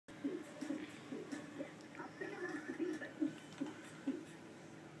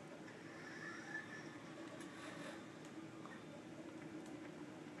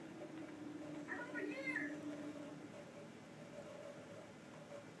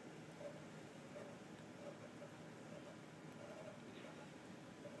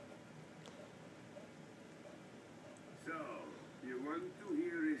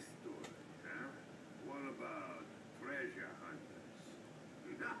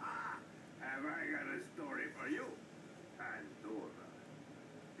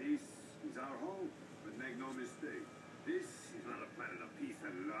our home. But make no mistake, this is not a planet of peace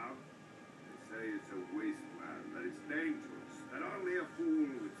and love. They say it's a wasteland, that it's dangerous, that only a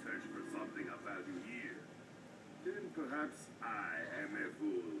fool would search for something of value here. Then perhaps I am a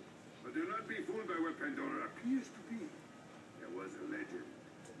fool. But do not be fooled by what Pandora appears to be. There was a legend.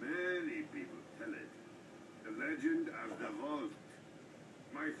 Many people tell it. The legend of the vault.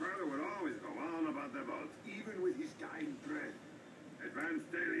 My father would always go on about the vault, even with his dying breath. Advanced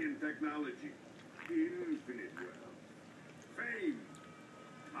alien technology, infinite wealth, fame,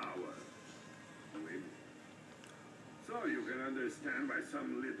 power, women. So you can understand why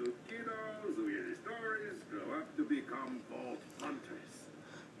some little kiddos who hear the stories grow up to become vault hunters.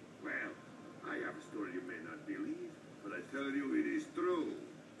 Well, I have a story you may not believe, but I tell you it is true.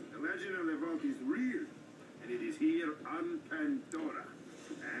 The legend of the vault is real, and it is here on Pandora.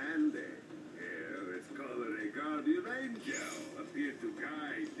 And let's call it a guardian angel, appeared to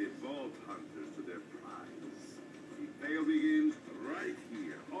guide the vault hunters to their prize. The tale begins right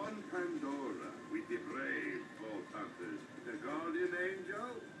here on Pandora with the brave vault hunters, the guardian angel,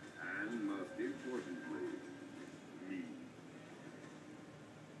 and most importantly, me.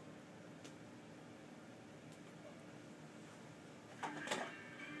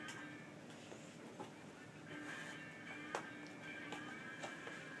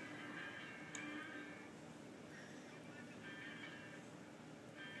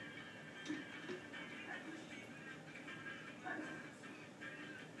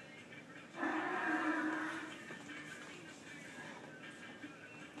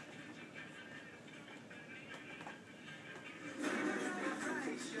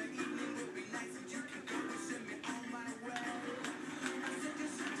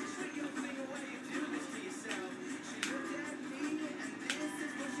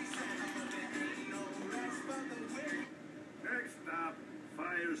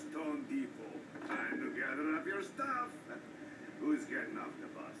 Stone Depot. Time to gather up your stuff. Who's getting off the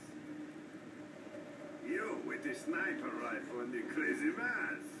bus? You with the sniper rifle and the crazy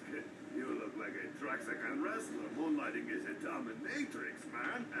mask. You look like a Traxican wrestler moonlighting as a dominatrix,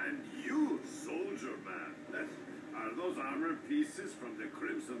 man. And you, soldier man. Are those armor pieces from the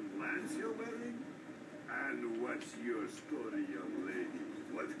Crimson Lance you're wearing? And what's your story, young lady?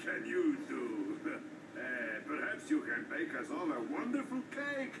 What can you do? Perhaps you can bake us all a wonderful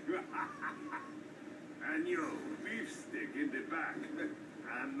cake. And you, beef stick in the back.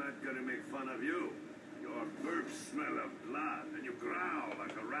 I'm not gonna make fun of you. Your burps smell of blood, and you growl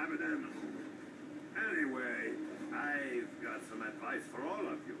like a rabid animal. Anyway, I've got some advice for all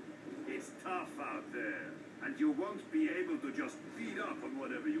of you. It's tough out there, and you won't be able to just beat up on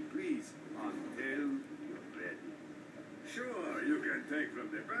whatever you please until you're ready. Sure, you can take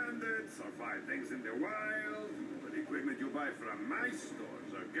from the bandits or find things in the wild, but equipment you buy from my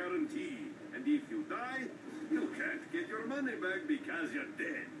stores are guaranteed. And if you die, you can't get your money back because you're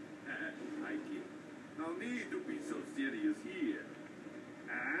dead. I kid. No need to be so serious here.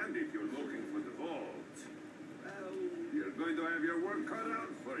 And if you're looking for the vault, well, you're going to have your work cut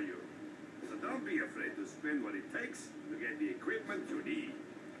out for you. So don't be afraid to spend what it takes to get the equipment you need.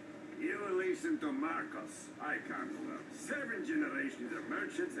 You listen to Marcos. I come from 7 generations of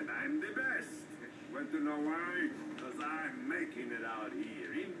merchants, and I'm the best. Want to know why? Because I'm making it out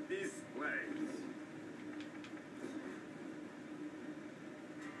here, in this place.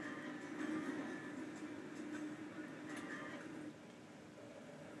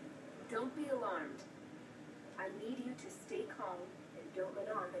 Don't be alarmed. I need you to stay calm and don't let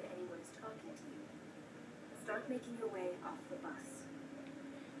on that anyone is talking to you. Start making your way off the bus.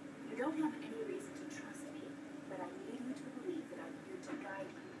 You don't have any reason to trust me, but I need you to believe that I'm here to guide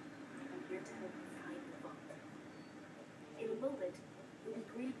you. I'm here to help you find the vault. In a moment, you'll be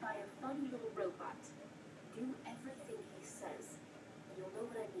greeted by a funny little robot. Do everything he says, and you'll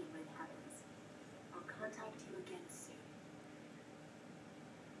know what I mean when it happens. I'll contact you again soon.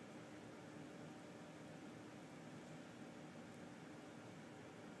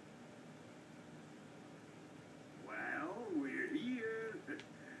 Well, we're here.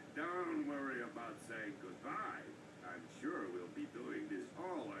 Don't worry about saying goodbye. I'm sure we'll be doing this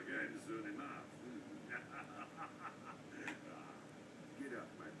all again soon enough. Get up,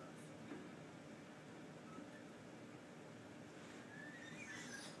 my bus.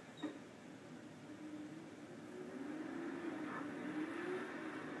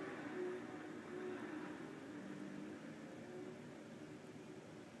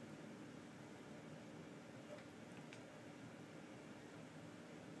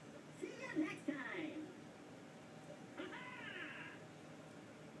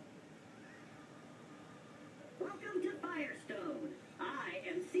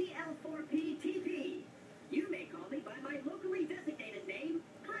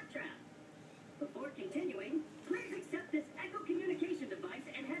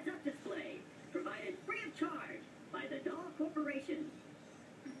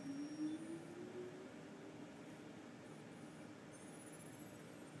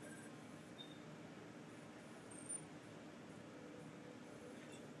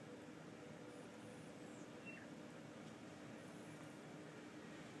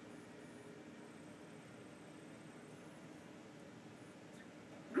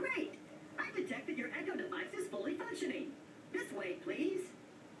 echo device is fully functioning. This way, please.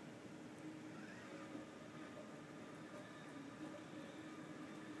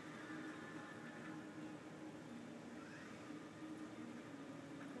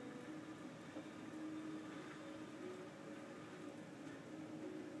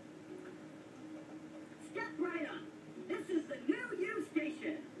 Step right up. This is the new U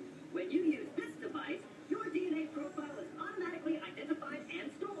station. When you use